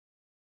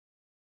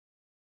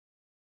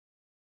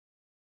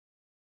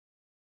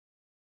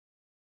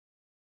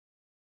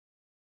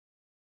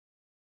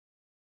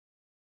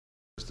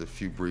just a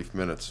few brief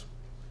minutes.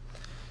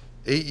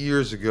 8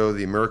 years ago,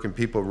 the American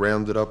people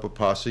rounded up a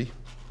posse,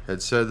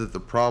 had said that the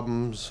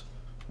problems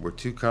were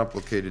too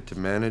complicated to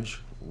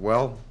manage.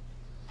 Well,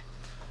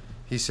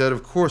 he said,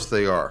 of course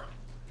they are,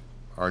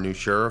 our new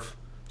sheriff,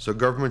 so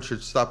government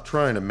should stop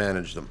trying to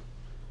manage them.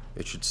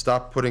 It should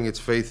stop putting its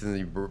faith in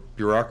the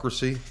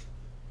bureaucracy,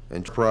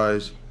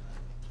 enterprise,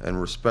 and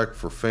respect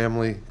for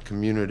family,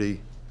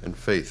 community, and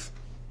faith.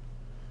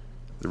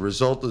 The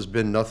result has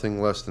been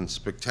nothing less than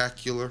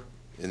spectacular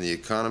in the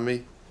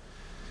economy,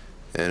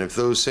 and if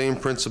those same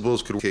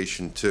principles could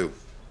education too.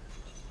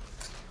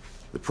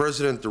 The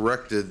President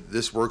directed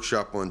this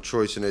workshop on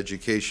choice in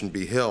education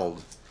be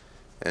held,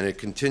 and it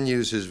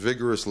continues his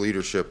vigorous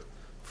leadership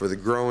for the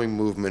growing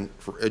movement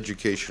for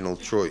educational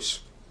choice.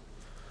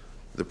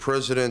 The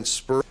President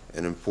spurred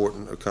and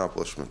important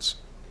accomplishments.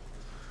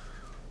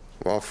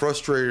 While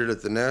frustrated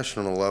at the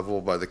national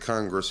level by the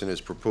Congress in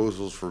his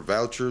proposals for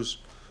vouchers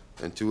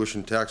and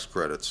tuition tax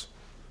credits,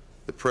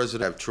 the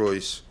President had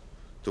choice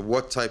to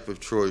what type of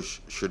choice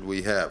should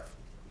we have.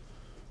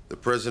 The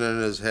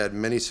President has had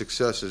many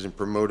successes in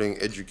promoting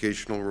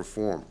educational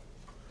reform,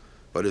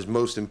 but his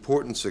most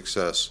important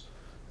success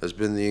has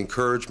been the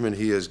encouragement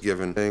he has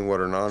given, saying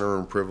what an honor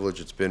and privilege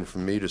it's been for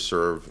me to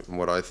serve in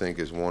what I think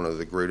is one of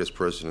the greatest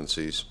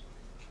presidencies,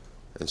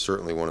 and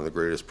certainly one of the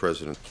greatest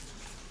presidents.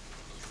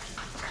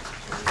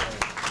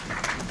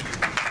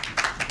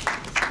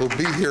 He'll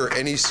be here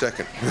any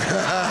second.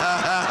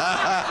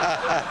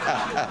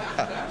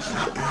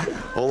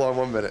 Hold on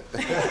 1 minute.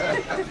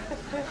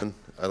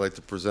 I'd like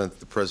to present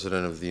the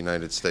President of the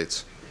United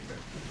States.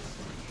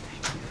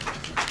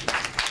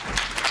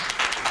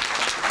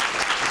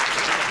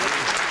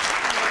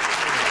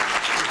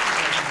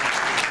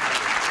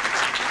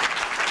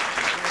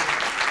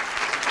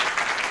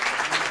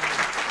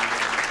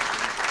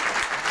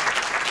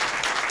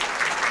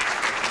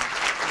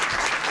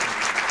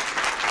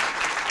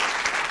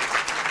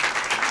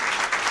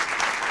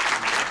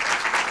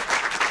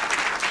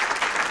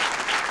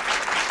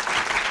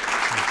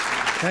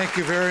 Thank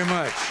you very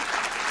much.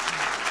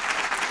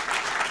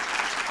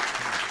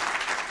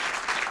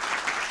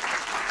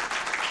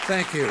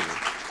 Thank you.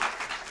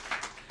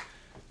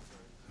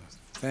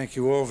 Thank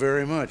you all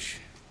very much.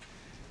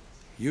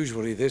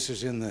 Usually this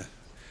is in the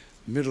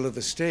middle of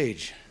the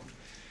stage,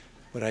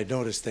 but I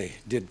noticed they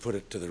did put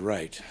it to the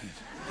right.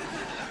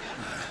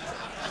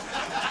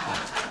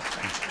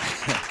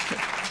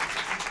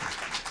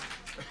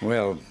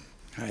 Well,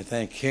 I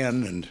thank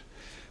Ken and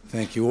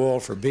thank you all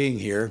for being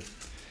here.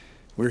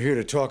 We're here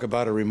to talk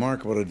about a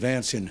remarkable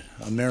advance in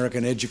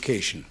American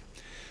education,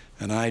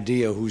 an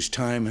idea whose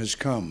time has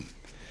come,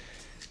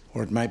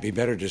 or it might be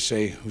better to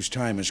say whose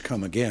time has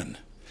come again.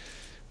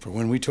 For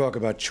when we talk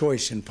about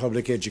choice in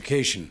public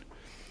education,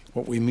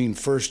 what we mean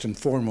first and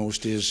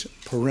foremost is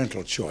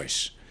parental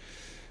choice.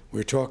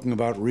 We're talking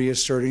about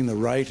reasserting the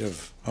right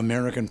of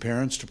American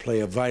parents to play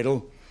a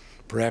vital,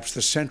 perhaps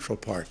the central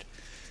part,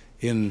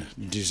 in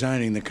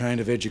designing the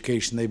kind of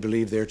education they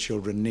believe their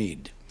children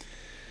need.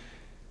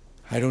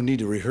 I don't need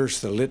to rehearse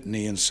the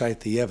litany and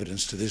cite the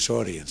evidence to this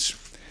audience.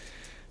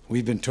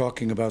 We've been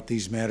talking about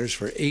these matters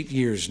for 8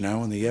 years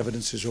now, and the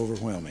evidence is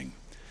overwhelming.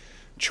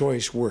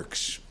 Choice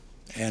works,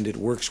 and it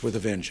works with a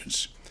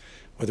vengeance.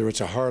 Whether it's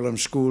a Harlem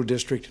school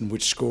district in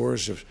which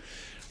scores have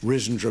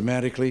risen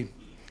dramatically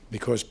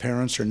because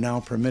parents are now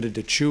permitted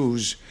to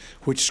choose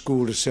which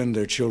school to send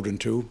their children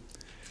to,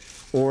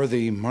 or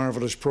the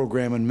marvelous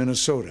program in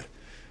Minnesota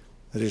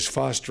that is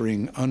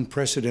fostering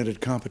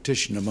unprecedented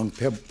competition among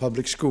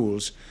public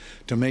schools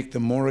to make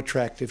them more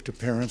attractive to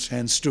parents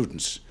and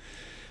students.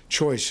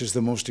 Choice is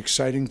the most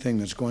exciting thing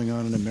that's going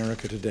on in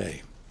America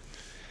today.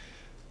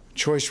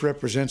 Choice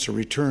represents a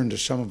return to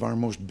some of our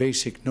most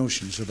basic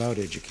notions about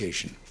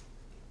education.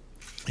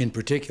 In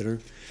particular,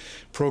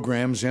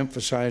 programs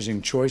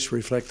emphasizing choice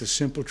reflect the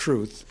simple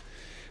truth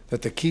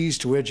that the keys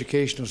to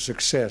educational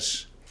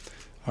success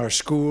are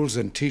schools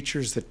and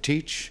teachers that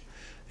teach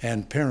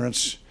and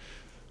parents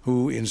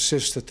who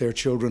insist that their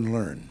children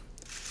learn.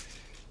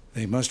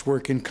 They must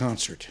work in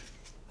concert,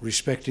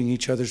 respecting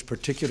each other's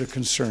particular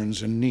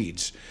concerns and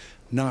needs,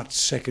 not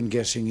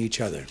second-guessing each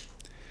other.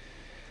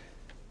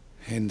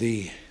 And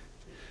the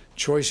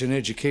choice in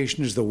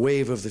education is the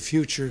wave of the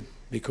future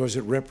because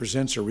it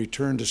represents a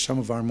return to some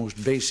of our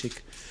most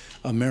basic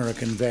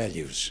American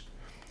values.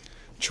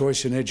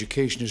 Choice in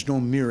education is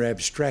no mere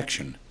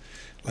abstraction,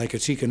 like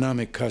its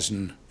economic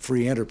cousin,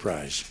 free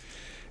enterprise,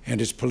 and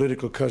its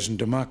political cousin,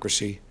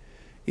 democracy.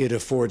 It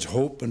affords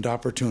hope and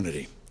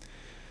opportunity.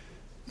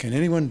 Can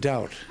anyone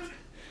doubt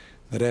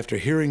that after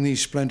hearing these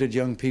splendid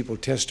young people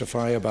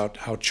testify about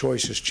how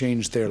choice has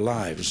changed their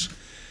lives,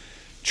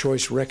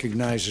 choice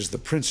recognizes the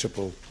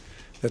principle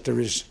that there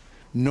is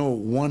no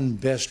one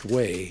best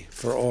way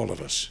for all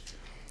of us.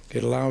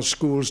 It allows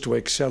schools to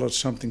excel at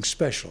something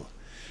special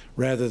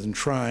rather than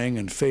trying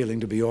and failing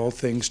to be all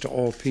things to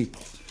all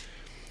people.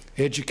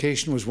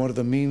 Education was one of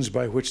the means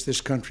by which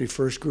this country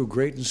first grew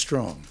great and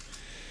strong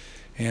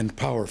and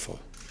powerful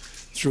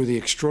through the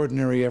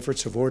extraordinary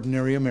efforts of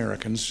ordinary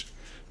Americans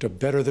to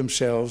better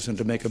themselves and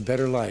to make a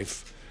better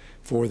life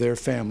for their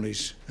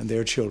families and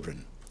their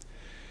children.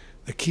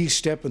 The key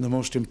step in the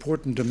most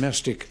important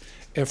domestic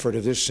effort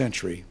of this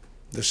century,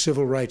 the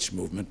Civil Rights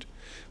Movement,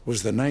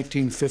 was the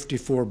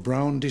 1954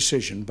 Brown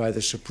decision by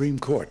the Supreme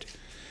Court.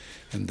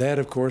 And that,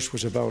 of course,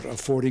 was about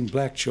affording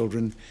black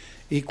children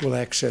equal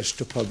access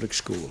to public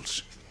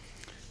schools.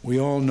 We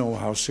all know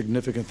how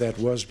significant that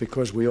was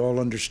because we all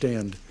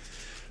understand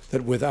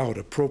that without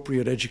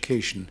appropriate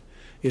education,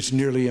 it's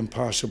nearly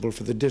impossible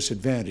for the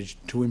disadvantaged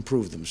to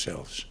improve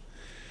themselves.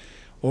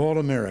 All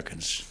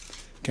Americans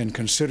can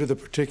consider the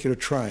particular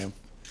triumph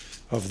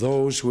of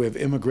those who have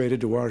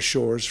immigrated to our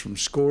shores from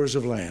scores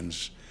of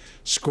lands,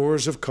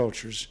 scores of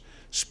cultures,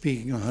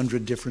 speaking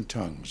 100 different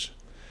tongues.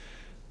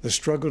 The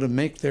struggle to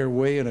make their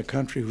way in a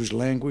country whose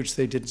language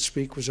they didn't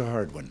speak was a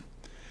hard one.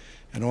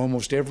 And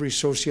almost every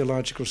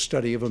sociological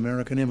study of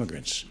American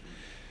immigrants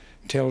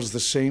tells the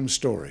same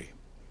story.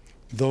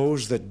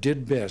 Those that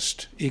did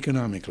best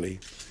economically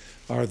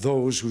are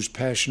those whose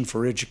passion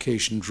for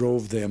education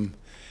drove them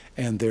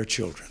and their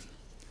children.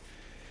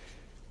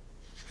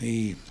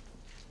 I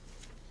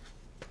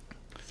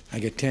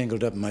get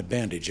tangled up in my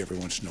bandage every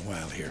once in a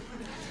while here.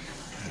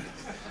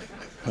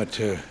 But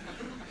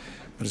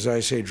as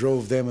I say,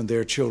 drove them and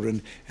their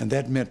children, and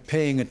that meant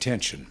paying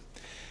attention.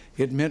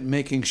 It meant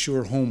making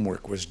sure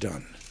homework was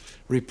done,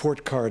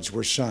 report cards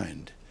were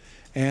signed,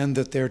 and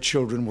that their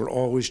children were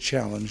always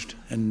challenged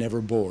and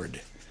never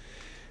bored.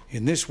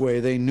 In this way,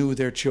 they knew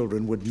their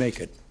children would make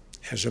it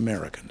as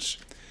Americans.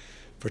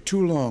 For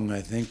too long,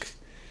 I think,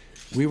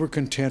 we were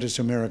content as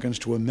Americans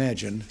to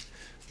imagine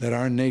that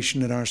our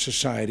nation and our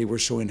society were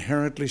so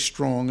inherently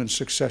strong and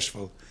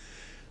successful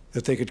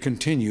that they could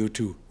continue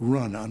to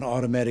run on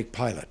automatic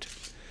pilot.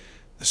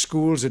 The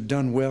schools had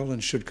done well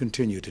and should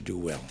continue to do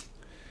well.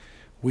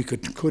 We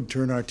could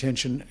turn our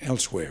attention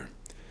elsewhere.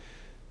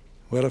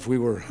 Well, if we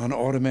were on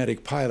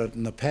automatic pilot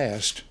in the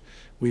past,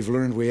 we've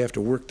learned we have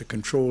to work the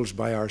controls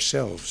by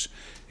ourselves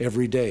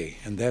every day,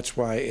 and that's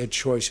why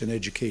choice in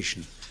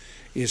education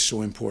is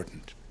so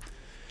important.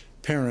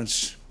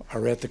 Parents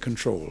are at the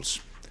controls.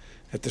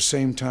 At the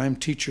same time,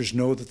 teachers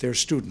know that their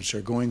students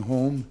are going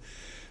home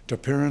to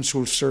parents who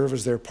will serve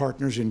as their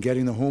partners in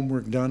getting the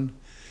homework done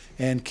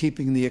and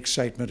keeping the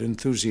excitement and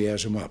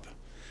enthusiasm up.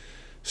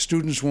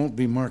 Students won't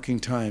be marking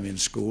time in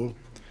school.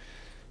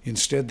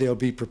 Instead, they'll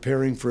be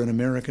preparing for an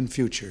American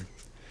future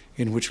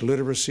in which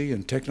literacy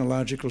and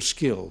technological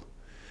skill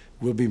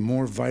will be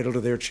more vital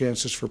to their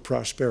chances for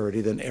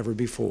prosperity than ever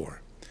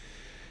before.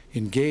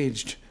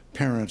 Engaged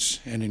parents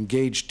and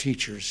engaged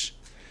teachers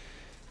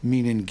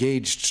mean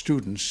engaged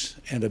students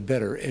and a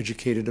better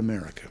educated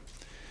America.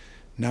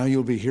 Now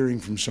you'll be hearing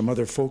from some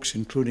other folks,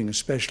 including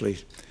especially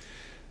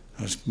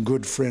a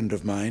good friend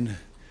of mine.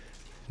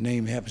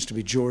 Name happens to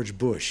be George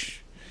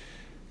Bush.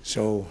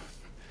 So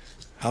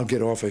I'll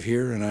get off of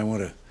here, and I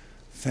want to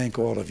thank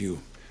all of you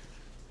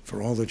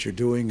for all that you're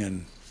doing,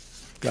 and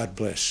God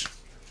bless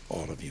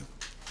all of you.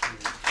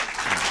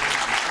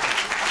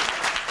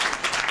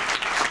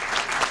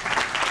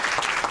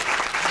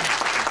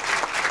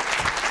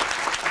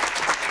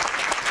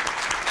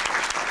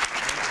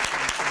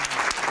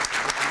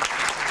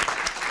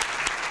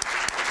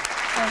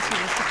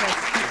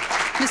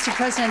 Mr.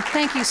 President,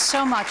 thank you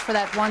so much for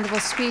that wonderful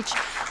speech.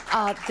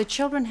 The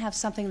children have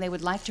something they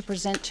would like to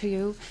present to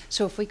you,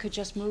 so if we could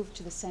just move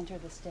to the center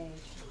of the stage.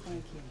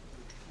 Thank you.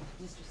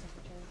 Mr.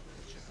 Secretary.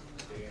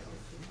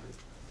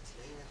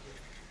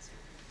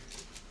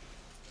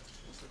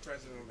 Mr.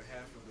 President, on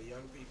behalf of the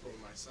young people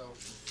and myself,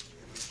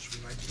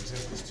 we'd like to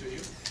present this to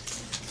you.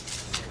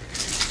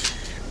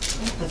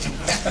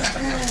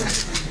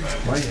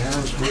 White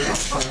House will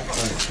start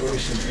by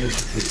choice in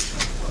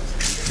education.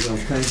 Well,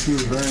 thank you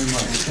very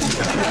much.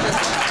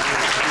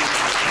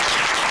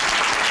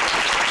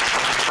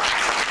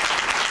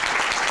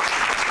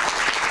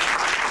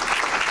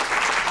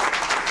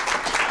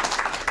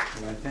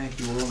 Well, I thank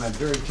you all. I'm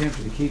very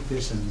tempted to keep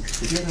this, and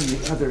again, on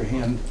the other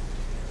hand,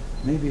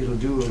 maybe it'll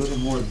do a little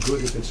more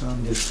good if it's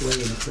on display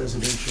in the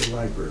presidential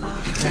library.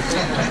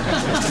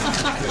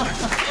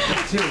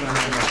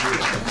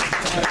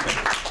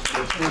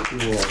 Thank you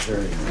all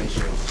very much.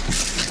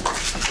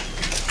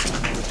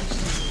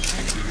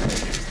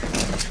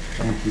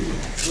 Thank you.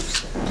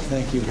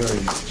 Thank you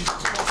very much.